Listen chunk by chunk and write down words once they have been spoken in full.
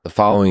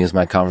following is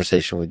my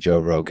conversation with Joe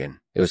Rogan.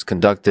 It was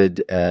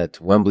conducted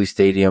at Wembley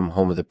Stadium,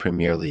 home of the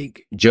Premier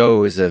League.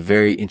 Joe is a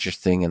very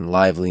interesting and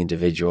lively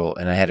individual,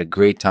 and I had a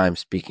great time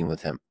speaking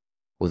with him.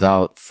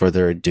 Without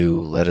further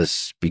ado, let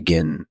us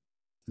begin.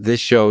 This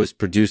show is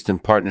produced in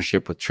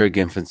partnership with Trig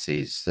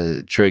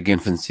Infancies. Trig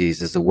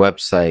Infancies is a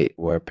website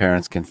where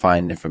parents can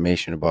find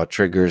information about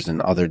triggers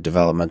and other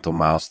developmental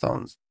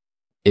milestones.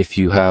 If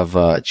you have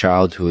a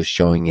child who is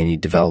showing any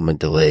development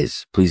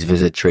delays, please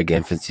visit Trig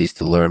Infancies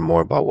to learn more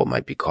about what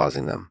might be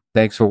causing them.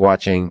 Thanks for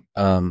watching.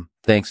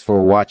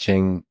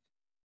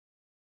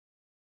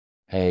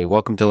 Hey,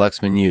 welcome to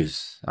Lexman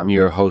News. I'm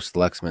your host,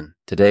 Lexman.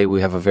 Today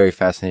we have a very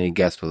fascinating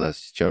guest with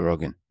us, Joe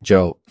Rogan.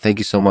 Joe, thank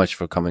you so much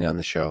for coming on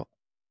the show.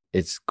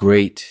 It's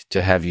great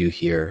to have you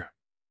here.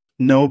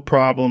 No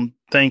problem.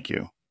 Thank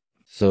you.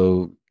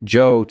 So,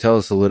 Joe, tell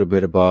us a little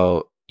bit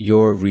about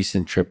your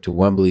recent trip to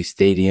Wembley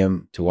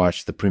Stadium to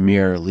watch the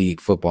Premier League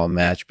football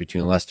match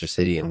between Leicester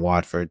City and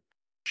Watford.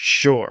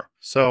 Sure.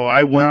 So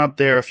I went up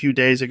there a few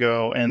days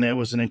ago, and it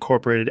was an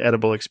incorporated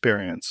edible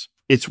experience.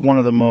 It's one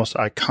of the most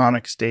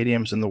iconic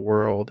stadiums in the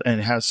world, and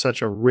it has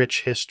such a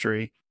rich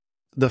history.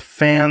 The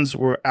fans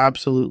were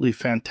absolutely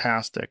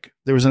fantastic.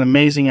 There was an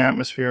amazing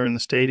atmosphere in the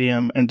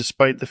stadium, and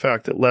despite the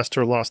fact that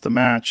Leicester lost the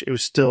match, it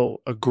was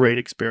still a great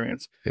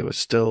experience.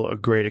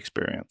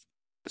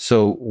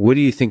 So what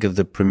do you think of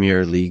the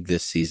Premier League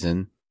this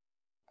season?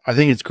 I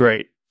think it's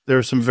great. There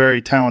are some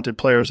very talented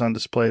players on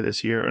display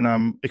this year, and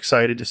I'm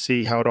excited to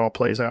see how it all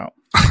plays out.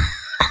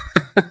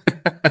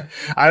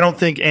 I don't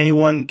think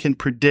anyone can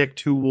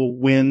predict who will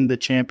win the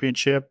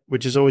championship,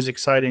 which is always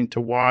exciting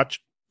to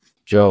watch.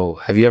 Joe,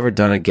 have you ever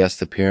done a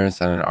guest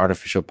appearance on an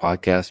artificial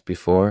podcast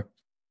before?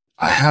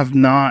 I have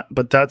not,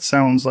 but that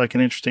sounds like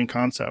an interesting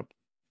concept.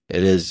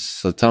 It is.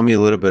 So tell me a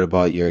little bit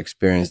about your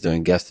experience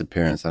doing guest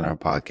appearance on our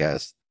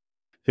podcast.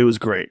 It was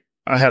great.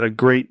 I had a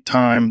great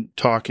time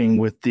talking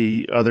with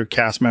the other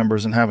cast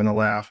members and having a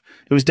laugh.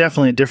 It was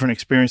definitely a different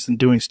experience than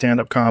doing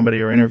stand-up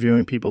comedy or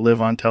interviewing people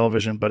live on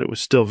television, but it was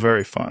still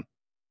very fun.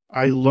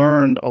 I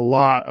learned a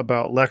lot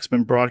about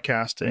Lexman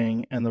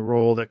broadcasting and the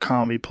role that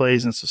comedy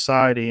plays in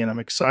society, and I'm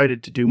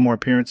excited to do more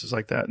appearances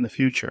like that in the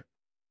future.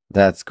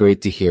 That's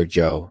great to hear,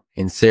 Joe.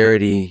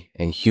 Sincerity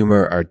and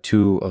humor are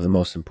two of the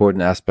most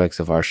important aspects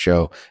of our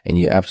show, and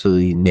you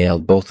absolutely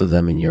nailed both of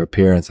them in your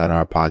appearance on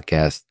our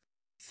podcast.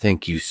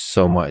 Thank you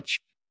so much.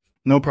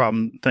 No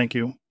problem. Thank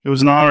you. It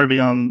was an honor to be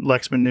on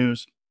Lexman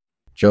News.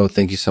 Joe,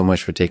 thank you so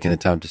much for taking the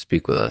time to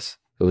speak with us.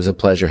 It was a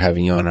pleasure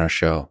having you on our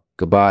show.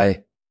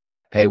 Goodbye.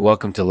 Hey,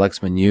 welcome to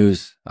Lexman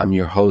News. I'm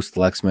your host,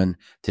 Lexman.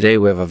 Today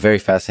we have a very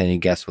fascinating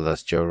guest with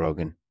us, Joe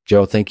Rogan.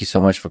 Joe, thank you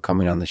so much for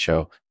coming on the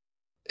show.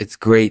 It's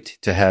great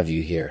to have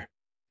you here.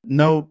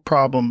 No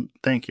problem.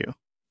 Thank you.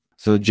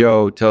 So,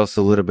 Joe, tell us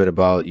a little bit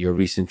about your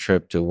recent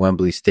trip to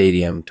Wembley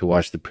Stadium to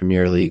watch the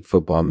Premier League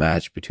football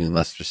match between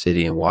Leicester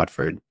City and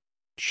Watford.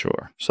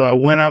 Sure. So I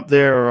went up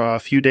there a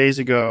few days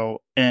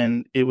ago,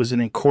 and it was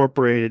an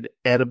incorporated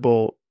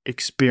edible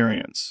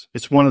experience.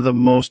 It's one of the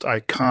most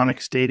iconic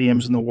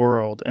stadiums in the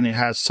world, and it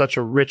has such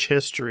a rich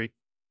history.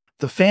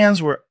 The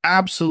fans were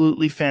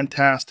absolutely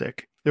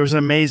fantastic. There was an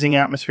amazing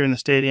atmosphere in the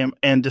stadium,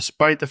 and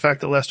despite the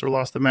fact that Leicester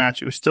lost the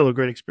match, it was still a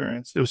great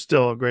experience.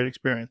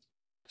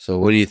 So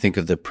what do you think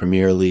of the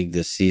Premier League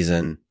this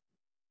season?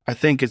 I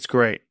think it's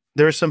great.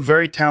 There are some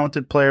very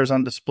talented players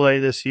on display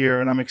this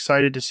year, and I'm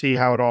excited to see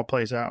how it all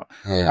plays out.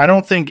 Yeah. I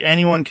don't think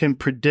anyone can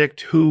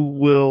predict who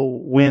will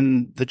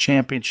win the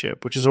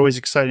championship, which is always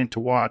exciting to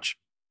watch.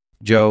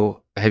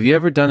 Joe, have you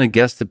ever done a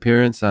guest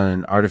appearance on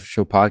an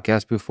artificial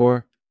podcast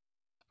before?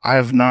 I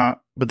have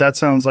not, but that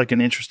sounds like an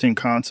interesting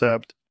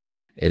concept.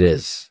 It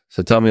is.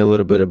 So tell me a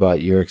little bit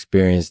about your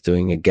experience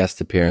doing a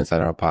guest appearance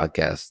on our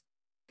podcast.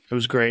 It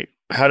was great.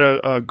 I had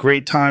a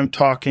great time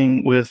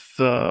talking with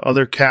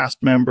other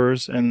cast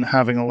members and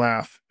having a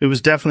laugh. It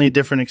was definitely a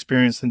different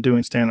experience than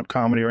doing stand-up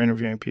comedy or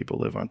interviewing people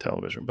live on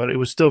television, but it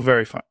was still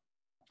very fun.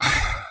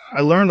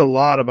 I learned a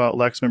lot about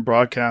Lexman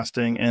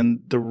broadcasting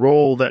and the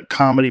role that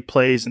comedy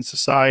plays in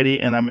society,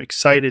 and I'm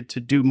excited to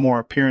do more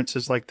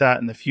appearances like that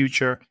in the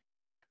future.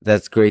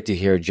 That's great to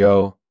hear,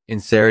 Joe.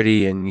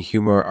 Sincerity and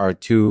humor are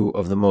two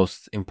of the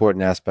most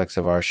important aspects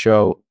of our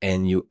show,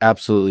 and you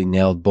absolutely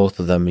nailed both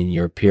of them in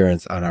your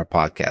appearance on our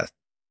podcast.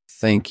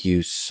 Thank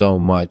you so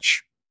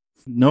much.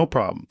 No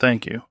problem.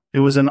 Thank you. It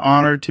was an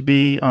honor to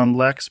be on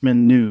Lexman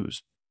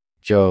News.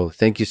 Joe,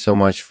 thank you so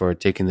much for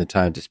taking the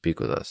time to speak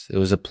with us. It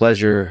was a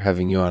pleasure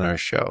having you on our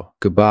show.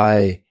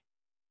 Goodbye.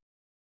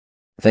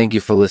 Thank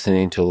you for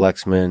listening to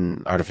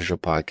Lexman Artificial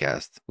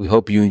Podcast. We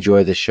hope you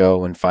enjoy the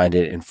show and find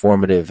it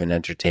informative and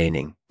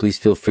entertaining. Please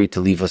feel free to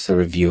leave us a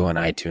review on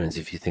iTunes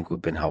if you think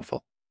we've been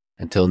helpful.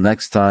 Until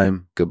next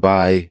time,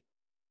 goodbye.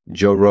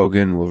 Joe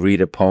Rogan will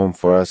read a poem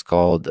for us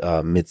called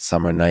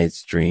Midsummer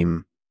Night's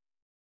Dream.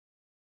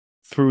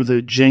 Through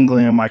the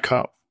jingling of my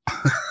cup.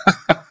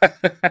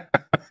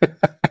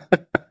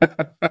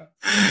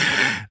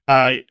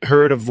 I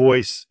heard a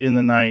voice in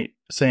the night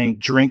saying,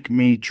 drink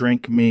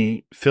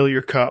me, fill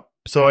your cup.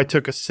 So I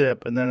took a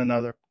sip and then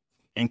another,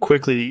 and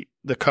quickly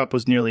the cup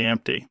was nearly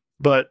empty.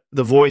 but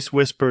the voice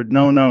whispered,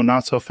 no,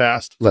 not so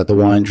fast. Let the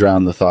wine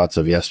drown the thoughts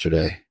of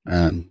yesterday.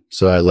 And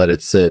so I let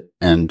it sit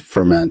and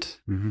ferment.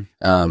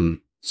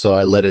 So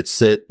I let it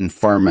sit and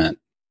ferment.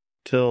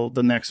 Till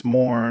the next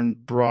morn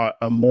brought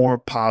a more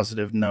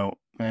positive note.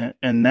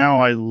 And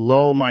now I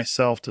lull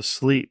myself to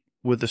sleep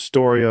with the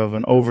story of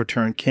an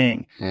overturned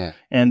king. Yeah.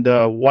 And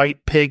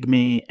white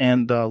pygmy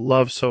and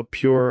love so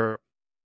pure